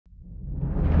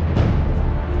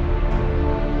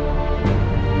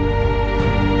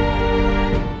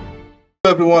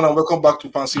everyone, and welcome back to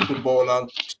Fancy Football. And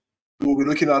we'll be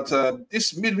looking at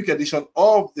this midweek edition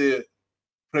of the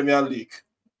Premier League.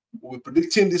 We'll be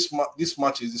predicting this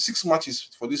matches, the 6 matches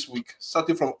for this week,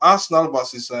 starting from Arsenal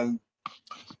versus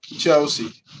Chelsea.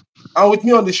 And with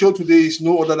me on the show today is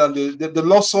no other than the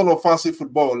lost son of fancy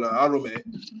football, Arome.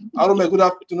 Arome, good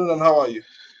afternoon, and how are you?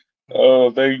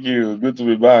 Oh, thank you. Good to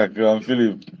be back.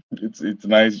 Philip, it's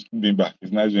nice being back.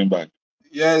 It's nice being back.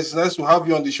 Yeah, it's nice to have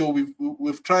you on the show.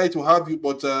 We've tried to have you,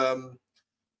 but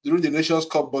during the Nations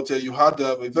Cup, but you had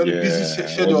a very busy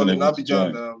schedule in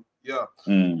Abidjan.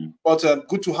 But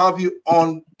good to have you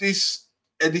on this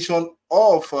edition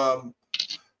of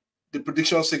the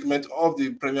prediction segment of the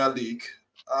Premier League.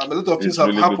 A lot of things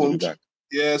have happened.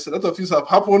 Yes, a lot of things have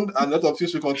happened, and a lot of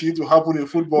things will continue to happen in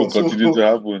football. Continue to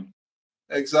happen.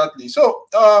 Exactly. So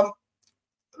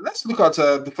let's look at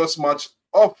the first match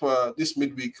of this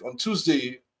midweek. On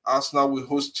Tuesday, Arsenal will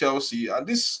host Chelsea, and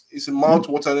this is a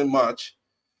mouth-watering match.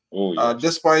 Oh, yes.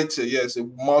 Despite a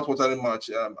mouth-watering match,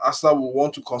 Arsenal will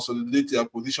want to consolidate their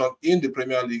position in the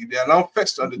Premier League. They are now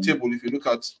first on the table if you look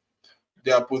at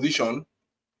their position.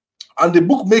 And the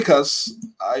bookmakers,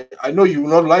 I know you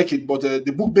will not like it, but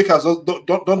the bookmakers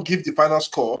don't give the final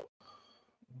score.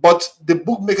 But the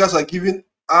bookmakers are giving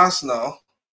Arsenal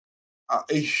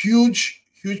a huge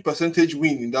percentage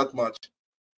win in that match.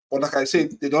 But like I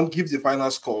said, they don't give the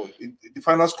final score. The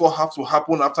final score has to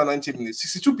happen after 90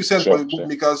 minutes. 62% for the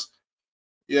bookmakers.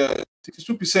 Yeah,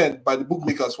 62% by the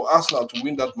bookmakers for Arsenal to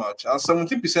win that match, and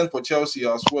 17% for Chelsea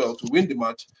as well to win the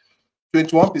match.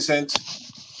 21%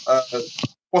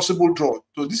 possible draw.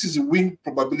 So this is a win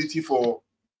probability for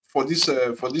this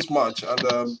match.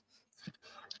 And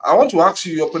I want to ask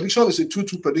you, your prediction is a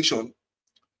 2-2 prediction.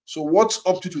 So what's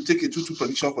up to take a 2-2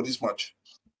 prediction for this match?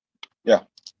 Yeah.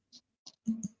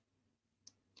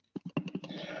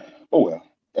 Oh, well.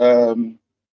 A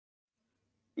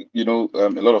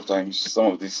lot of times, some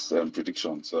of these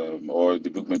predictions or the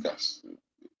bookmakers,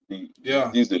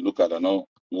 things they look at are not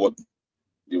what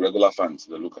the regular fans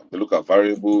they look at. They look at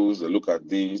variables, they look at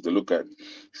these, they look at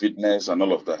fitness and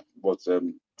all of that. But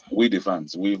we, the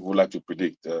fans, we who like to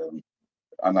predict,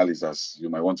 analysts, as you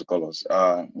might want to call us,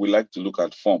 we like to look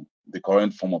at form, the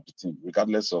current form of the team,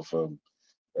 regardless of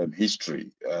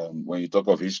history. When you talk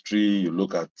of history, you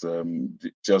look at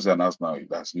Chelsea and Arsenal.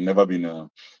 It has never been an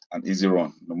easy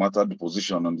run. No matter the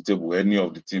position on the table, any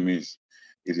of the team is,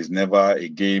 it is never a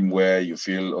game where you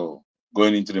feel, oh,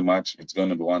 going into the match, it's going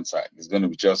to be one side. It's going to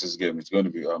be Chelsea's game. It's going to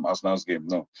be Arsenal's game.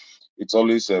 No, it's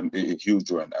always a huge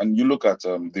run. And you look at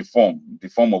the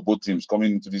form of both teams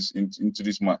coming into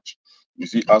this match. You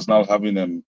see Arsenal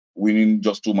having winning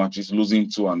just 2 matches, losing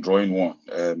 2 and drawing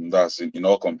 1. That's in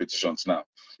all competitions now.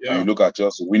 Yeah. And you look at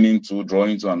Chelsea winning 2,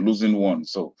 drawing 2, and losing 1.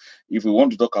 So if we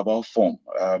want to talk about form,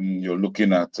 you're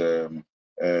looking at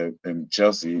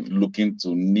Chelsea looking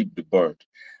to nip the bud.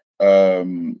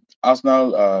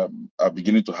 Arsenal are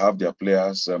beginning to have their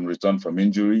players return from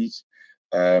injuries,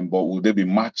 but will they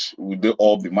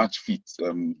all be match fit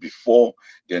before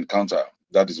the encounter?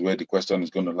 That is where the question is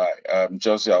going to lie.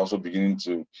 Chelsea are also beginning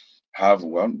to have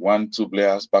 2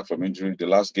 players back from injury. The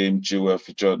last game, Chilwell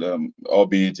featured,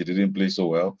 albeit he didn't play so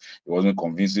well. It wasn't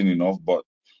convincing enough, but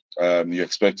you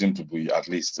expect him to be at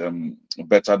least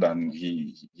better than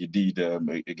he did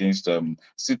against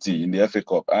City in the FA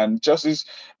Cup. And Chelsea's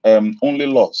only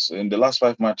loss in the last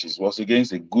 5 matches was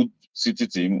against a good City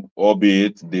team,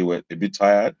 albeit they were a bit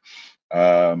tired.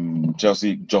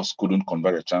 Chelsea just couldn't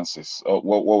convert their chances.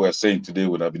 What we're saying today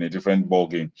would have been a different ball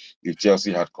game if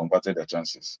Chelsea had converted their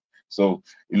chances. So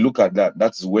you look at that.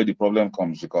 That's where the problem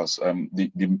comes, because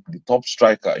the top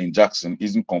striker in Jackson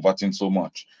isn't converting so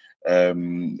much.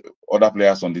 Other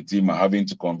players on the team are having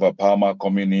to convert. Palmer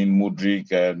coming in,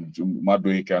 Mudryk and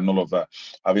Midweek and all of that,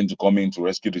 having to come in to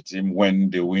rescue the team when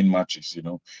they win matches.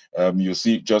 You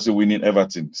see Chelsea winning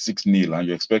Everton 6-0, and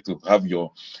you expect to have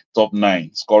your top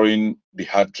 9 scoring the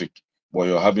hat trick, but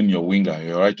you're having your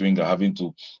right winger, having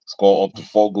to score up to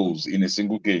 4 goals in a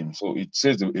single game. So it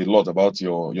says a lot about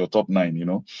your top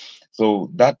 9. So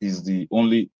that is the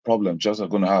only problem Chelsea are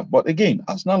going to have. But again,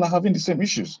 Arsenal are having the same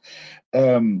issues.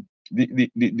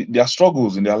 Their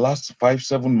struggles in their last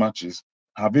 5-7 matches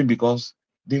have been because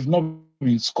they've not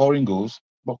been scoring goals,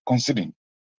 but conceding.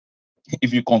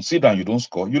 If you concede and you don't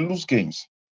score, you lose games.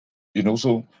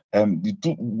 So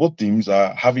both teams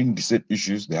are having the same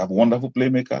issues. They have wonderful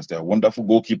playmakers, they have wonderful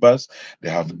goalkeepers, they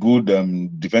have good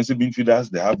defensive midfielders,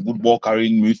 they have good ball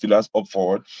carrying midfielders up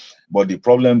forward. But the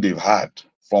problem they've had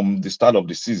from the start of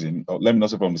the season, let me not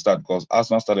say from the start, because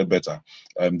Arsenal started better.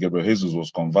 Gabriel Jesus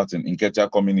was converting,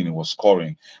 Nketiah coming in, he was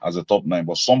scoring as a top 9,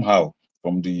 but somehow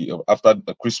from the after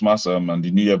the Christmas and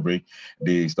the New Year break,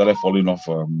 they started falling off.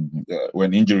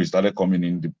 When injuries started coming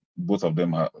in, both of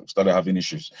them started having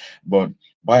issues. But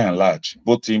by and large,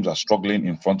 both teams are struggling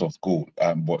in front of goal,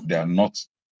 but they are not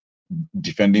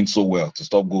defending so well to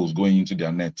stop goals going into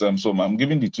their net. So I'm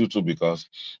giving the 2-2 because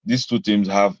these two teams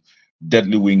have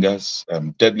deadly wingers,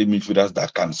 deadly midfielders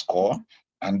that can score,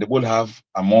 and they both have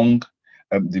among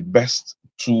the best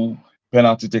two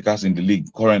penalty takers in the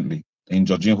league currently in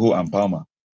Jorginho and Palmer.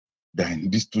 They're in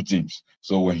these two teams.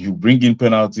 So when you bring in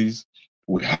penalties,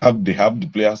 they have the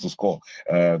players to score.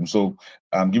 So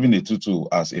I'm giving the 2-2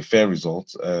 as a fair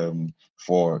result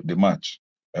for the match.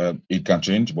 It can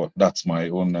change, but that's my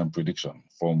own prediction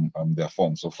from their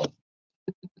form so far.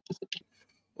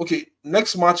 Okay,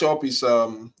 next matchup is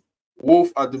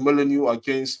Wolf at the Molineux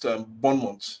against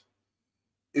Bournemouth.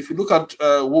 If you look at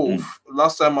Wolf,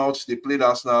 last time out they played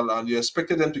Arsenal, and you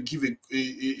expected them to give a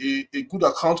good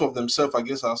account of themselves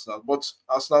against Arsenal, but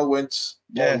Arsenal went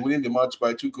on winning the match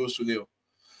by 2-0.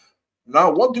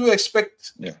 Now, what do you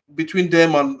expect between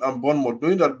them and Bournemouth,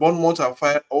 knowing that Bournemouth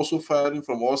are also firing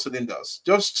from all cylinders?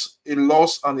 Just a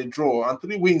loss and a draw, and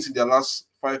 3 wins in their last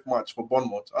 5 matches for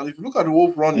Bournemouth. And if you look at the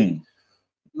Wolf running,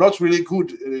 not really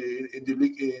good in the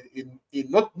league.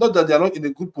 Not that they are not in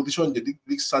a good position in the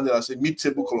league standard as a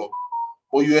mid-table club,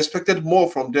 but you expected more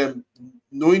from them,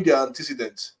 knowing their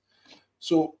antecedents.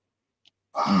 So,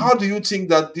 how do you think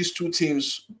that these two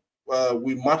teams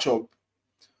will match up,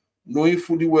 knowing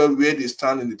fully well where they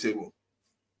stand in the table?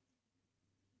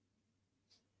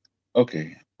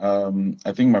 Okay.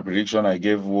 I think my prediction, I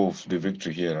gave Wolf the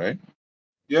victory here, right?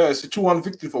 Yeah, it's a 2-1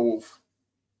 victory for Wolf.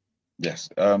 Yes.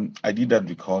 I did that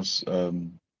because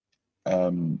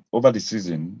over the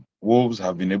season, Wolves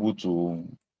have been able to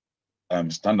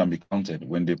stand and be counted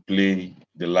when they play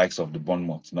the likes of the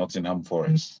Bournemouth, Nottingham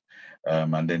Forest,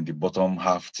 and then the bottom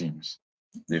half teams.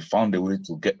 They found a way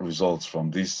to get results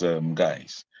from these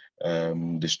guys.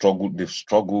 They've struggled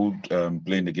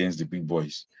playing against the big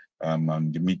boys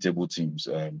and the mid-table teams,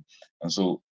 and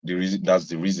so that's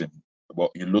the reason.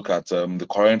 But you look at the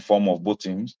current form of both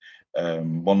teams,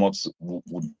 Bournemouth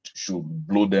should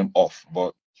blow them off.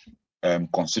 But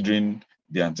considering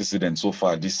the antecedents so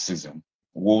far this season,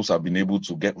 Wolves have been able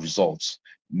to get results,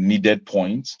 needed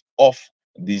points off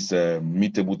these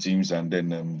mid-table teams, and then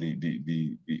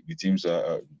the teams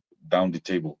down the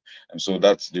table. And so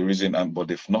that's the reason. But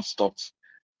they've not stopped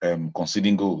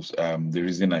conceding goals. The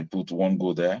reason I put 1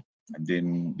 goal there, and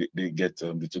then they get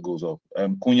the 2 goals up.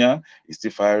 Cunha is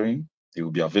still firing. He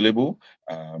will be available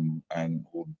and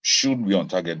should be on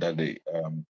target that day.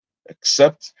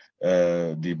 Except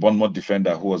the Bournemouth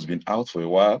defender who has been out for a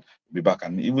while will be back.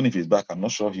 And even if he's back, I'm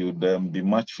not sure he would be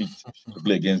match fit to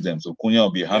play against them. So Cunha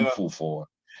will be a handful for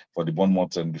the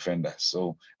Bournemouth defenders.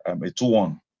 So a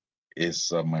 2-1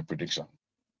 is my prediction.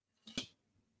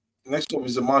 Next up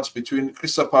is the match between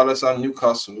Crystal Palace and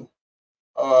Newcastle.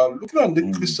 Looking at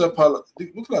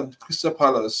Crystal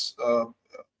Palace,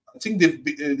 I think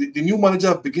the new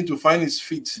manager begin to find his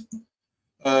feet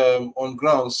on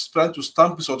grounds, trying to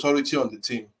stamp his authority on the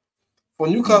team. For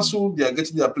Newcastle, they are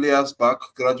getting their players back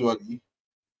gradually.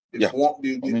 They've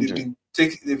been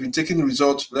taking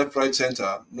results left, right,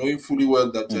 center, knowing fully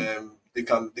well that they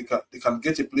can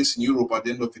get a place in Europe at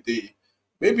the end of the day.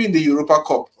 Maybe in the Europa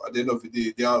Cup at the end of the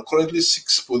day. They are currently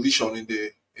 6th position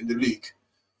in the league.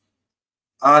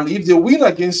 And if they win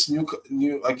against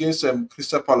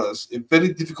Crystal Palace, a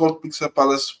very difficult Crystal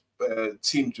Palace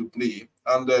team to play,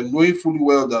 and knowing fully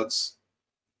well that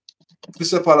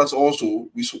Crystal Palace also,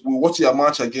 we watched their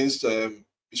match against.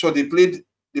 So they played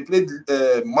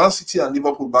Man City and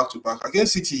Liverpool back to back.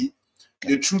 Against City,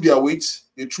 they threw their weight.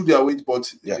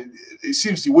 But it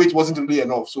seems the weight wasn't really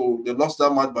enough, so they lost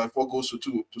that match by 4-2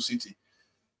 to City.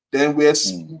 Then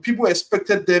people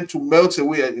expected them to melt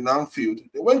away in Anfield.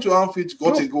 They went to Anfield,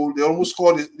 got a goal. They almost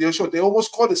scored. They almost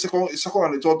scored a second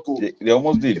and a third goal. They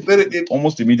almost did.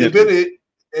 Almost immediately.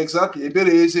 Exactly.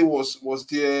 Ebere Eze was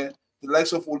there. The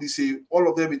likes of Odyssey, all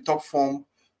of them in top form.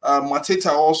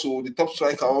 Mateta also, the top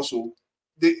striker also.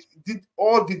 They did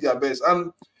their best,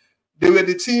 and they were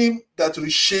the team that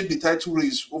reshaped the title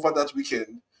race over that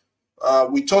weekend.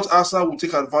 We thought Arsenal would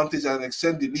take advantage and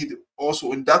extend the lead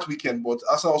also in that weekend, but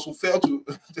Arsenal also failed to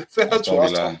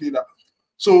Aston Villa.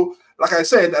 So, like I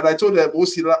said, and I told them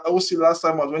OC last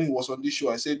time when he was on this show,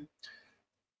 I said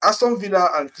Aston Villa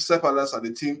and Crystal Palace are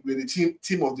the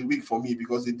team of the week for me,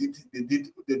 because they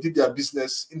did their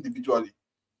business individually.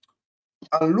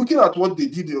 And looking at what they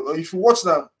did, if you watch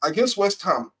them against West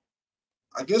Ham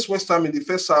in the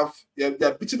first half, they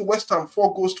are beating West Ham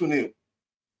 4-0.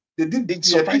 It's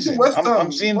surprising.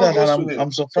 I'm seeing that and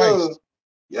I'm surprised.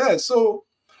 Yeah, so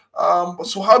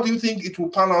so how do you think it will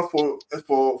pan out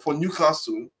for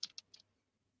Newcastle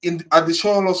at the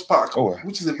Shawless Park, Oh,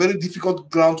 which is a very difficult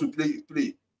ground to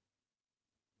play?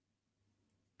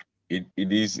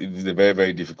 it is a very,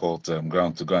 very difficult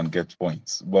ground to go and get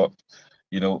points. But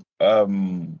you know,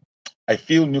 I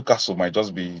feel Newcastle might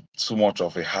just be too much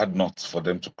of a hard nut for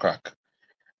them to crack.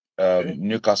 Okay.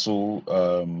 Newcastle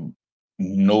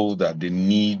know that they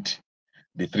need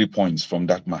the 3 points from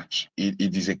that match.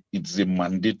 It's a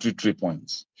mandatory 3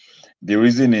 points. The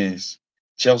reason is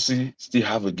Chelsea still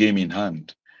have a game in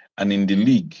hand, and in the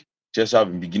league, Chelsea have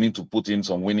been beginning to put in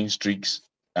some winning streaks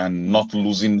and not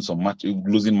losing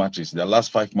matches. Their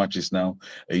last 5 matches now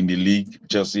in the league,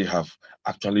 Chelsea have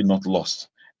actually not lost,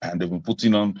 and they've been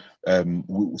putting on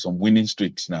some winning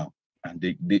streaks now. And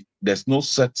there's no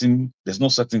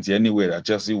certainty anywhere that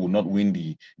Chelsea will not win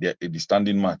the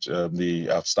standing match, the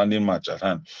outstanding match at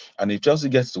hand. And if Chelsea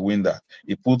gets to win that,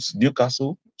 it puts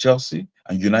Newcastle, Chelsea,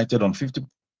 and United on 50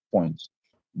 points.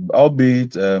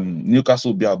 Albeit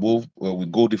Newcastle will be above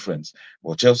with goal difference,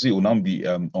 but Chelsea will now be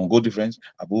on goal difference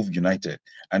above United.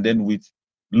 And then with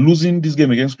losing this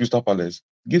game against Crystal Palace,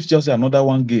 gives Chelsea another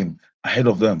one game ahead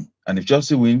of them. And if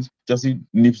Chelsea wins, Chelsea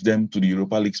nips them to the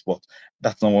Europa League spot.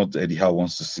 That's not what Eddie Howe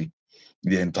wants to see.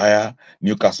 The entire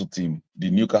Newcastle team,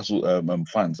 the Newcastle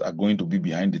fans are going to be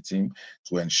behind the team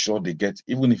to ensure they get,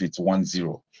 even if it's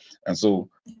 1-0. And so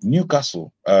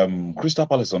Newcastle, Crystal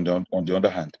Palace on the other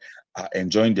hand, are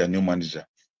enjoying their new manager.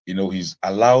 You know, he's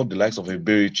allowed the likes of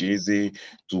Ebere Chieze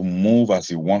to move as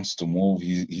he wants to move.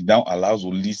 He now allows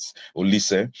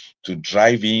Olise to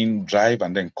drive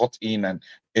and then cut in and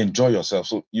enjoy yourself.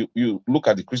 So you look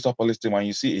at the Crystal Palace team and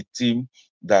you see a team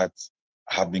that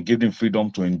have been given freedom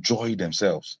to enjoy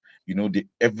themselves. You know,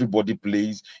 everybody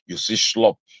plays. You see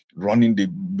Schlop running,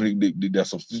 they're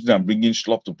substituting and bringing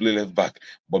Schlop to play left back.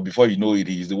 But before you know it,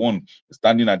 he's the one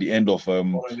standing at the end of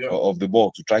Oh, yeah. the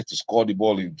ball to try to score the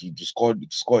ball, to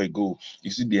score a goal.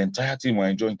 You see the entire team are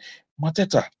enjoying.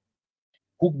 Mateta,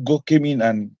 who came in,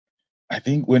 and I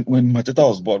think when Mateta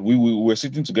was bought, we were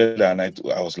sitting together and I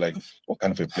was like, what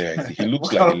kind of a player is he? He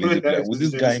looks What like kind a of lazy player player. is Would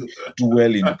this this? guy do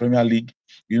well in the Premier League?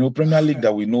 You know, Premier League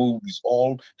that we know is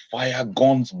all fire,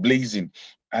 guns blazing.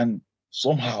 And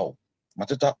somehow,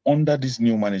 Mateta, under this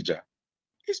new manager,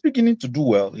 he's beginning to do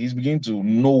well. He's beginning to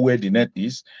know where the net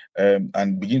is,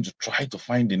 and begin to try to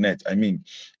find the net. I mean,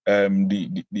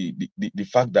 the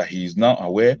fact that he is now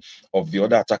aware of the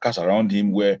other attackers around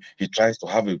him, where he tries to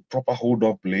have a proper hold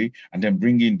up play and then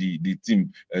bring in the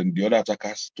team and the other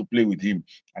attackers to play with him,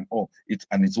 and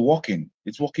it's working.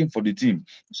 It's working for the team.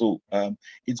 So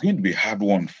it's going to be a hard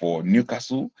one for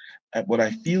Newcastle, but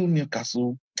I feel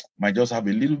Newcastle might just have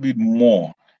a little bit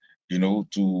more, you know,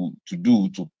 to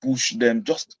push them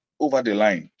just over the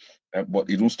line. But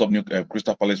it won't stop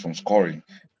Crystal Palace from scoring.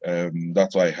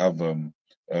 That's why I have the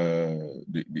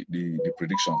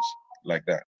predictions like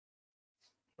that.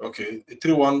 Okay, a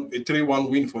 3-1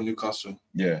 win for Newcastle.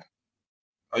 Yeah,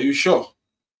 Are you sure?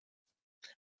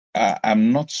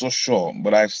 I'm not so sure,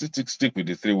 but I stick with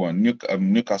the 3-1.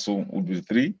 Newcastle would be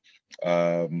 3.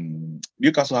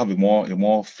 Newcastle have a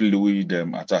more fluid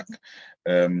attack.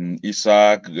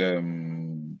 Isaac,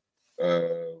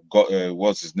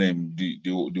 what's his name?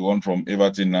 The one from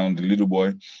Everton now, the little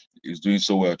boy, is doing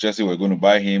so well. Chelsea were going to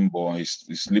buy him, but he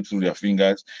slipped through their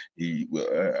fingers.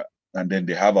 And then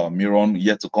they have Miron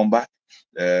yet to come back.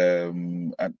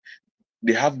 And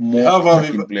they have They more have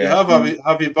attacking They players have who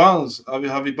Harvey Barnes in Harvey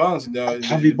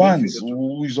the midfield Barnes, too.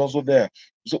 who is also there.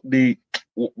 So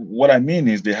what I mean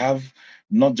is they have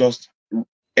not just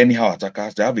anyhow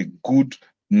attackers, they have a good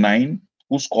 9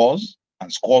 who scores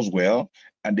and scores well,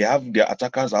 and they have their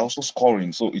attackers are also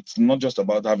scoring. So it's not just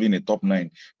about having a top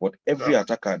 9, but every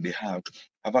Exactly. attacker they have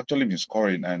actually been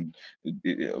scoring, and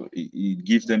it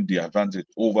gives them the advantage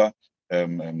over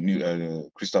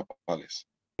Crystal Palace.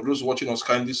 For those watching us,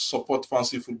 kindly support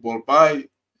Fancy Football by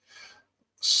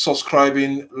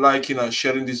subscribing, liking, and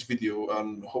sharing this video,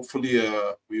 and hopefully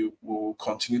we will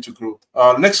continue to grow.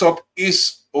 Next up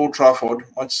is Old Trafford.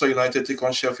 Manchester United take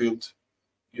on Sheffield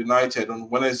United on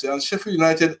Wednesday, and Sheffield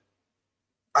United,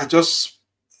 I just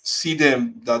see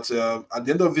them that at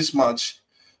the end of this match,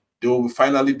 they will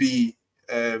finally be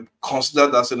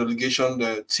considered as an relegation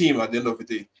team at the end of the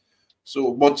day.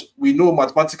 So, but we know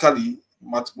mathematically,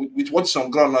 with what's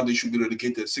on ground now, they should be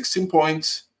relegated. 16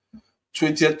 points,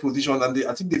 20th position, and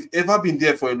I think they've ever been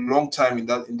there for a long time in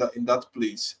that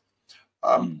place.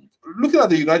 Looking at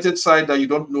the United side, that you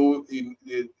don't know in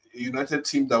a United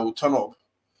team that will turn up.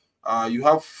 You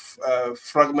have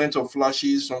fragment of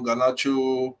flashes from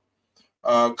Garnacho,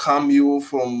 cameo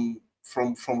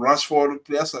from Rashford.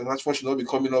 Players like Rashford should not be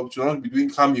coming up, should not be doing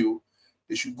cameo.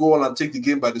 They should go on and take the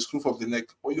game by the scruff of the neck.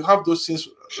 But you have those things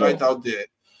right out there.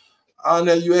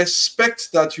 And you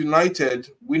expect that United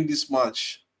win this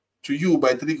match to you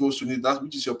by 3-0, that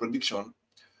which is your prediction.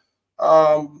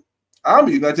 I'm a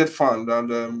United fan,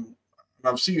 and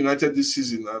I've seen United this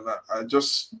season, and I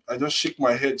just shake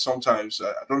my head sometimes.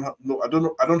 I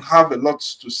don't have a lot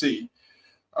to say.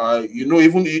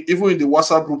 Even in the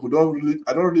WhatsApp group,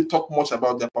 I don't really talk much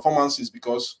about their performances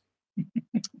because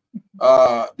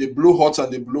they blow hot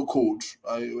and they blow cold.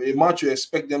 A match you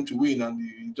expect them to win, and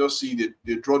you just see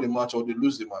they draw the match or they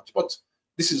lose the match. But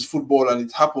this is football, and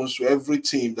it happens to every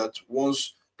team that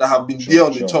have been there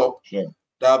on the top,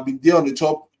 that have been there on the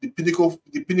top, the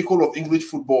pinnacle of English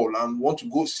football, and want to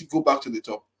go back to the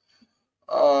top.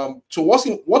 So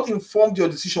what informed your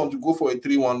decision to go for a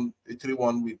 3-1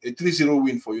 win, a 3-0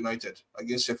 win for United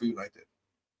against Sheffield United?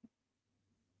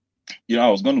 I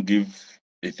was going to give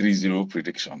a 3-0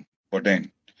 prediction, but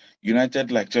then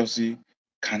United, like Chelsea,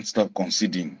 can't stop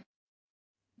conceding.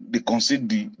 They concede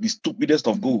the stupidest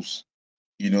of goals.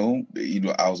 I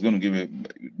was going to give it,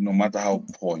 no matter how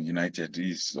poor United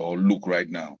is or look right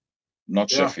now,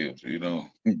 not Sheffield,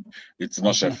 it's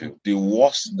not Sheffield. The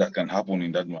worst that can happen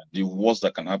in that match, the worst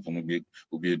that can happen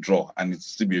will be a draw, and it's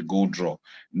still be a goal draw,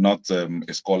 not a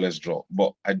scoreless draw.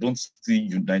 But I don't see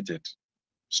United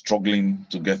struggling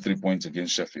to get 3 points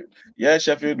against Sheffield. Yeah,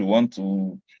 Sheffield want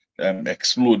to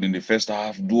explode in the first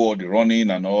half, do all the running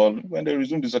and all. When they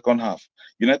resume the second half,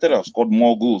 United have scored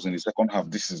more goals in the second half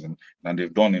this season than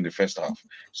they've done in the first half.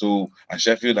 So, and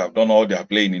Sheffield have done all their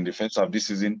playing in the first half this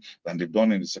season than they've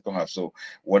done in the second half. So,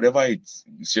 whatever it's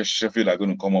Sheffield are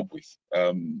going to come up with,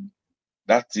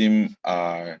 that team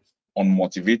are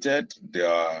unmotivated.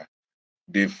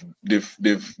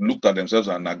 They've looked at themselves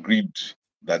and agreed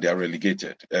that they are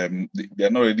relegated. They are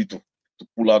not ready to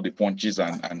pull out the punches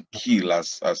and kill,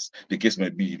 as the case may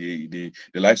be.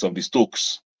 The likes of the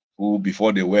Stokes, who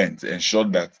before they went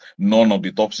ensured that none of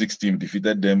the top 6 teams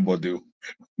defeated them, but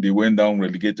they went down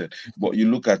relegated. But you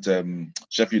look at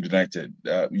Sheffield United.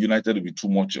 United will be too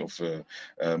much of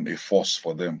a force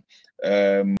for them.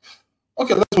 Okay,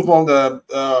 let's move on.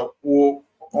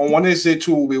 On Wednesday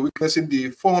too, we'll be witnessing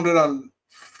the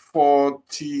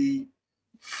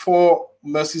 444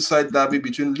 Merseyside derby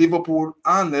between Liverpool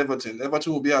and Everton.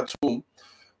 Everton will be at home.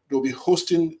 They'll be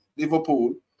hosting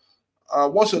Liverpool.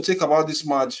 What's your take about this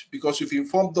match? Because you've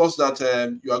informed us that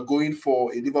you are going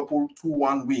for a Liverpool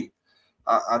 2-1 win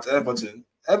at Everton.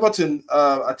 Everton,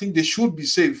 I think they should be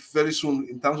safe very soon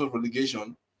in terms of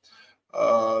relegation,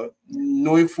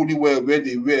 knowing fully well where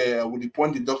they were with the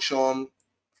point deduction,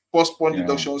 first point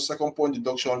deduction, second point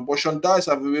deduction. But Sean Dice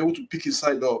have been able to pick his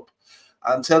side up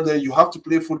and tell them you have to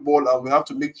play football, and we have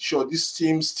to make sure this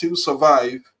team still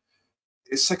survive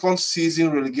a second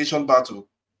season relegation battle.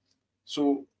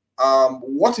 So,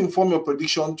 what informed your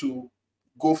prediction to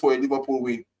go for a Liverpool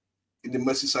win in the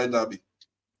Merseyside derby?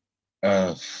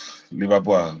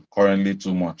 Liverpool are currently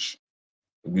too much.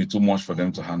 It will be too much for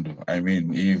them to handle. I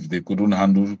mean, if they couldn't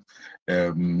handle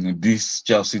this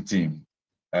Chelsea team,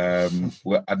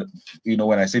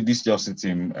 when I say this Chelsea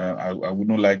team, I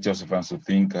wouldn't like Chelsea fans to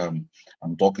think I'm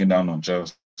talking down on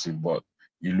Chelsea, but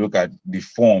you look at the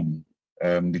form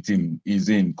the team is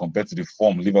in compared to the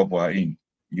form Liverpool are in,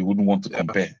 you wouldn't want to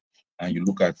compare. And you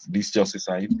look at this Chelsea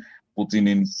side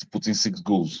putting 6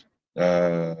 goals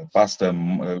past a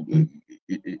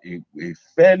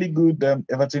fairly good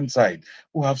Everton side,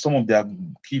 who have some of their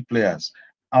key players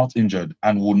out injured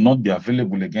and will not be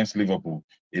available against Liverpool.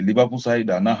 A Liverpool side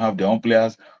that now have their own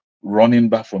players running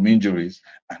back from injuries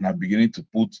and are beginning to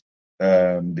put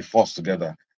the force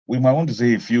together. We might want to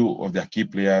say a few of their key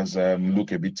players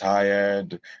look a bit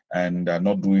tired and are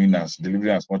not delivering as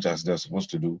much as they're supposed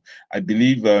to do. I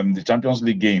believe the Champions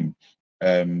League game,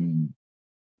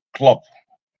 Klopp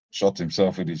shot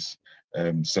himself with his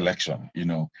selection.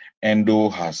 Endo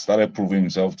has started proving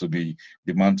himself to be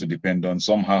the man to depend on.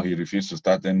 Somehow he refused to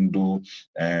start Endo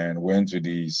and went to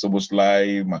the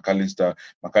Szoboszlai, McAllister.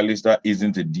 McAllister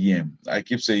isn't a DM. I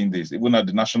keep saying this. Even at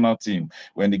the national team,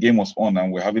 when the game was on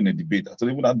and we're having a debate, I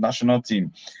told even at the national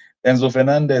team, Enzo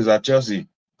Fernandez at Chelsea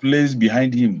plays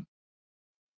behind him.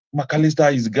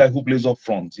 McAllister is the guy who plays up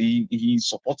front. He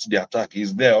supports the attack.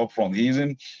 He's there up front. He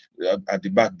isn't at the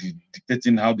back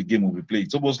dictating how the game will be played.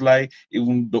 It's almost like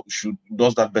even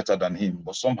does that better than him.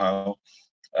 But somehow,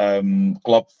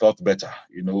 Klopp felt better.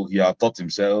 He had taught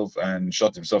himself and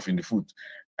shot himself in the foot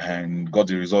and got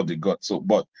the result they got. So,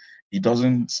 but it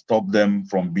doesn't stop them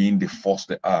from being the force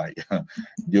they are.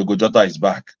 Diogo Jota is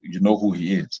back. You know who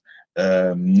he is.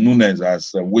 Nunes,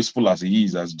 as wasteful as he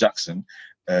is, as Jackson,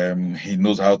 He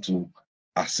knows how to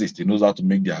assist. He knows how to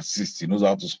make the assist. He knows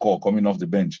how to score coming off the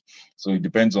bench. So it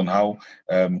depends on how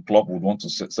Klopp would want to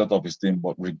set up his team.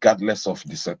 But regardless of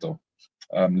the setup,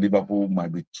 Liverpool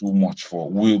might be too much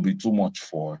will be too much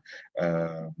for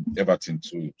Everton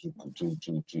to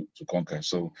conquer.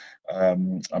 So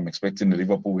I'm expecting a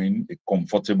Liverpool win, a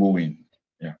comfortable win.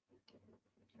 Yeah.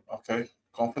 Okay,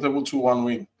 comfortable 2-1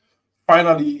 win.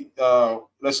 Finally,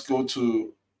 let's go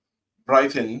to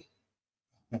Brighton,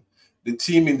 the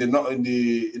team in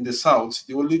the south,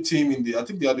 the only team in the I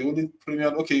think they are the only Premier.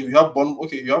 Okay, you have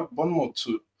Bournemouth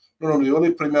too. No, the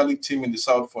only Premier League team in the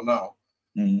south for now.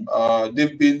 Mm-hmm.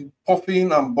 They've been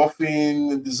puffing and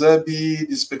buffing the Zerbi,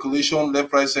 the speculation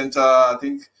left, right, center. I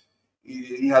think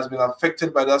he has been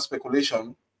affected by that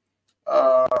speculation.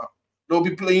 Uh, they'll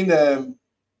be playing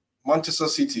Manchester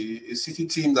City, a City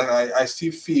team that I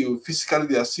still feel physically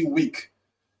they are still weak.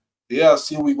 They are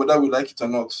still weak, whether we like it or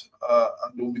not.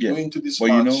 And they'll be Yeah. going to this But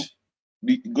match.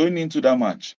 going into that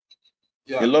match,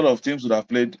 a Yeah, lot of teams would have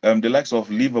played the likes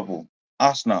of Liverpool,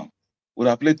 Arsenal would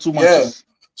have played two yeah. matches.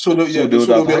 So So they would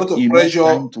so have there'll be a had lot of enough pressure.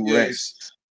 time to Yes,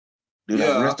 rest. They would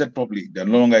have yeah. rested properly. They're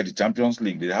no longer in the Champions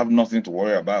League. They have nothing to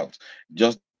worry about.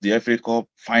 Just the FA Cup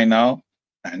final,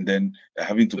 and then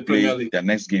having to The Premier play League. their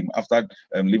next game after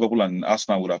Liverpool and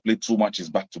Arsenal would have played two matches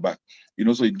back to back.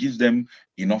 So it gives them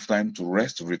enough time to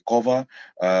rest, to recover.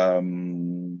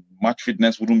 Match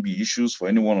fitness wouldn't be issues for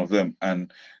any one of them.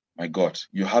 And my God,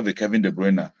 you have a Kevin De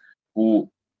Bruyne who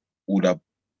would have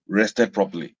rested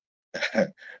properly.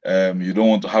 You don't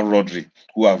want to have Rodri,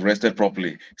 who have rested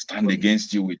properly, stand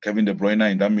against you with Kevin De Bruyne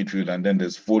in that midfield, and then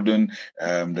there's Foden,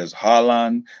 there's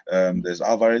Haaland, there's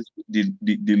Alvarez.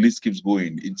 The list keeps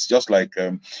going. It's just like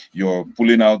you're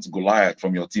pulling out Goliath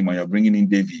from your team and you're bringing in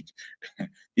David.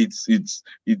 It's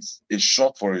a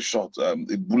shot for a shot, a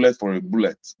bullet for a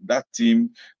bullet. That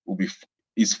team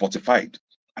is fortified,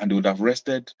 and they would have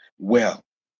rested well.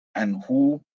 And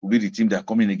who will be the team they're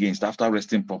coming against after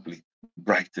resting properly?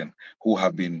 Brighton, who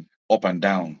have been up and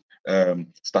down.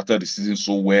 Started the season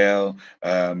so well.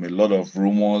 A lot of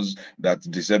rumors that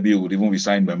De Zerbi would even be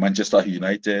signed by Manchester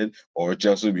United, or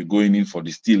Chelsea will be going in for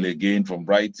the steal again from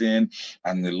Brighton,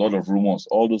 and a lot of rumors.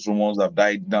 All those rumors have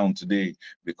died down today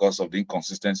because of the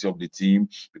inconsistency of the team,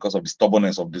 because of the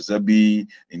stubbornness of De Zerbi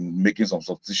in making some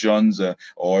substitutions,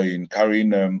 or in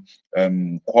carrying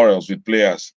quarrels with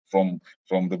players from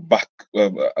the back,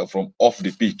 from off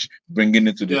the pitch, bringing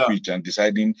it to the Yeah, pitch and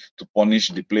deciding to punish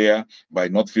the player by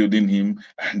not fielding him,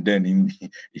 and then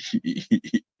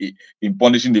in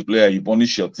punishing the player, you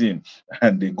punish your team,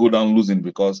 and they go down losing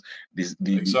because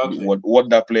exactly. what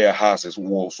that player has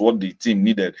was what the team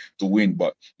needed to win,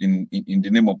 but in the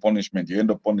name of punishment, you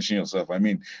end up punishing yourself. I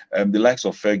mean, the likes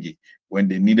of Fergie, when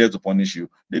they needed to punish you,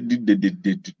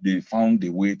 they found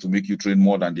a way to make you train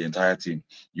more than the entire team.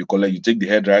 You take the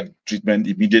head right treatment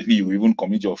immediately. You even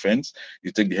commit your offense.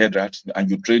 You take the head right and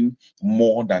you train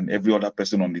more than every other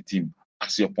person on the team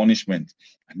as your punishment.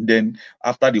 And then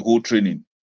after the whole training,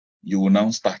 you will now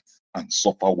start and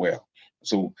suffer well.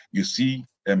 So you see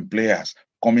players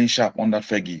coming sharp under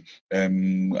Fergie.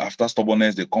 After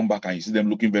stubbornness, they come back and you see them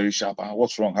looking very sharp.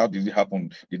 What's wrong? How did it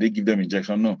happen? Did they give them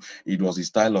injection? No, it was a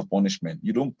style of punishment.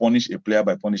 You don't punish a player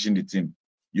by punishing the team.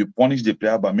 You punish the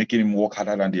player by making him work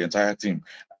harder than the entire team.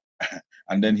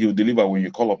 And then he'll deliver when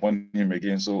you call upon him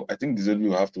again. So I think Deserbi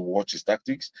will have to watch his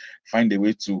tactics, find a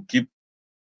way to keep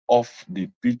off the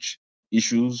pitch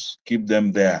issues, keep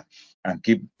them there, and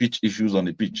keep pitch issues on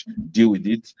the pitch. Deal with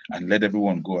it and let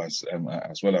everyone go as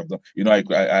well. I've done.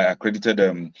 I accredited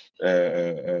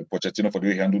Pochettino for the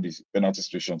way he handled these penalty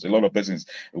situations. A lot of persons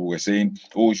were saying,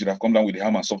 "Oh, he should have come down with the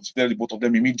hammer, substituted both of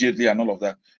them immediately," and all of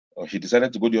that. He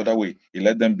decided to go the other way. He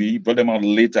let them be, brought them out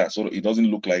later, so it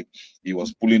doesn't look like he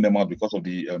was pulling them out because of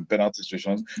the penalty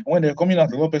situations. And when they're coming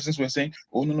out, a lot of persons were saying,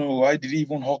 "Oh no, why did he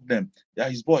even hug them? They are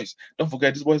his boys. Don't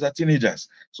forget, these boys are teenagers."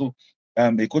 So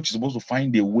a coach is supposed to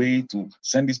find a way to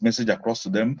send this message across to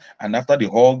them. And after the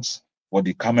hugs, for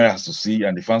the cameras to see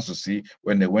and the fans to see,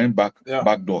 when they went Yeah,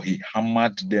 back door, he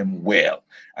hammered them well,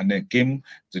 and then came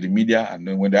to the media. And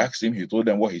then when they asked him, he told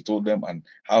them what he told them and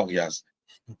how he has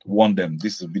warned them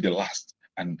this will be the last.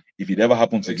 And if it ever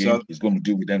happens again, exactly. he's going to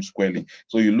deal with them squarely.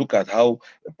 So you look at how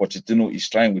Pochettino is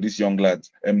trying with these young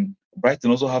lads.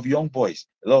 Brighton also have young boys,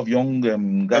 a lot of young A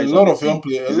guys on lot the of team. young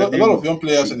players, Is a a lot view of young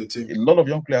players in the team. a lot of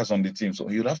young players on the team. So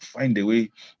you'll have to find a way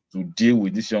to deal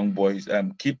with these young boys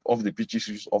and keep off the pitch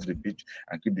issues off the pitch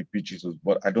and keep the pitch issues.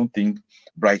 But I don't think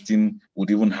Brighton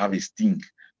would even have a sting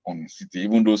on City,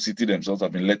 even though City themselves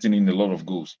have been letting in a lot of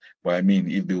goals. But I mean,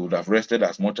 if they would have rested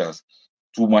as much as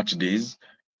 2 match days,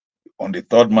 on the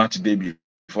third match day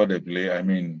before they play, I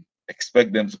mean,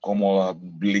 expect them to come all out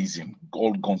blazing,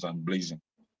 all guns and blazing.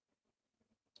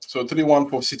 So 3-1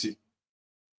 for City.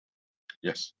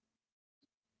 Yes.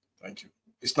 Thank you.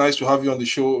 It's nice to have you on the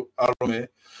show, Arome.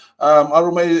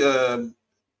 Arome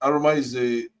is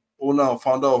the owner and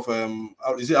founder of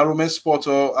is it Arome Sport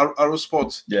or Arrow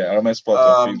Sport? Yeah, Arome Sport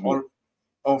on Facebook.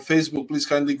 On Facebook, please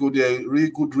kindly go there.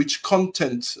 Really good, rich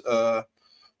content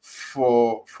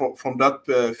from that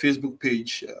Facebook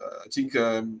page. I think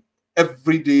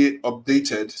every day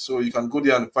updated, so you can go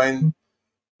there and find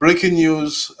breaking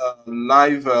news,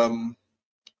 live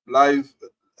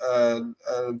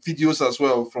videos as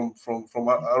well from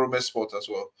Arome Sport as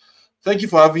well. Thank you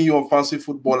for having you on Fancy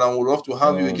Football, and we'd love to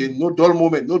have you again. No dull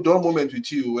moment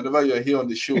with you whenever you're here on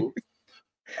the show.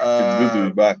 It's good to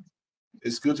be back.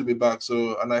 It's good to be back.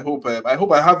 So, and I hope I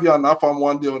have you on Afam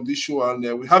one day on this show, and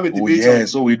we have a debate. Oh, yeah,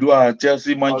 so we do our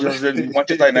Chelsea, Manchester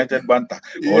United banter.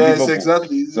 Yes, Liverpool.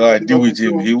 exactly. So I deal with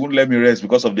him. He won't let me rest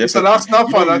because of the It's an Arsenal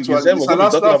fan, actually. It's an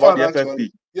Arsenal fan,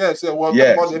 actually. Yes, we'll talk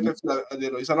about the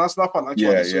FFP. It's an Arsenal fan,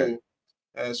 actually.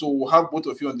 Yeah, so we'll have both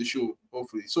of you on the show,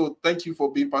 hopefully. So thank you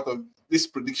for being part of this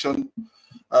prediction,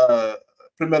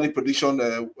 Premier League prediction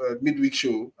midweek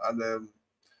show, and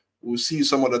we'll see you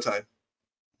some other time.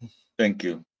 Thank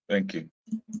you.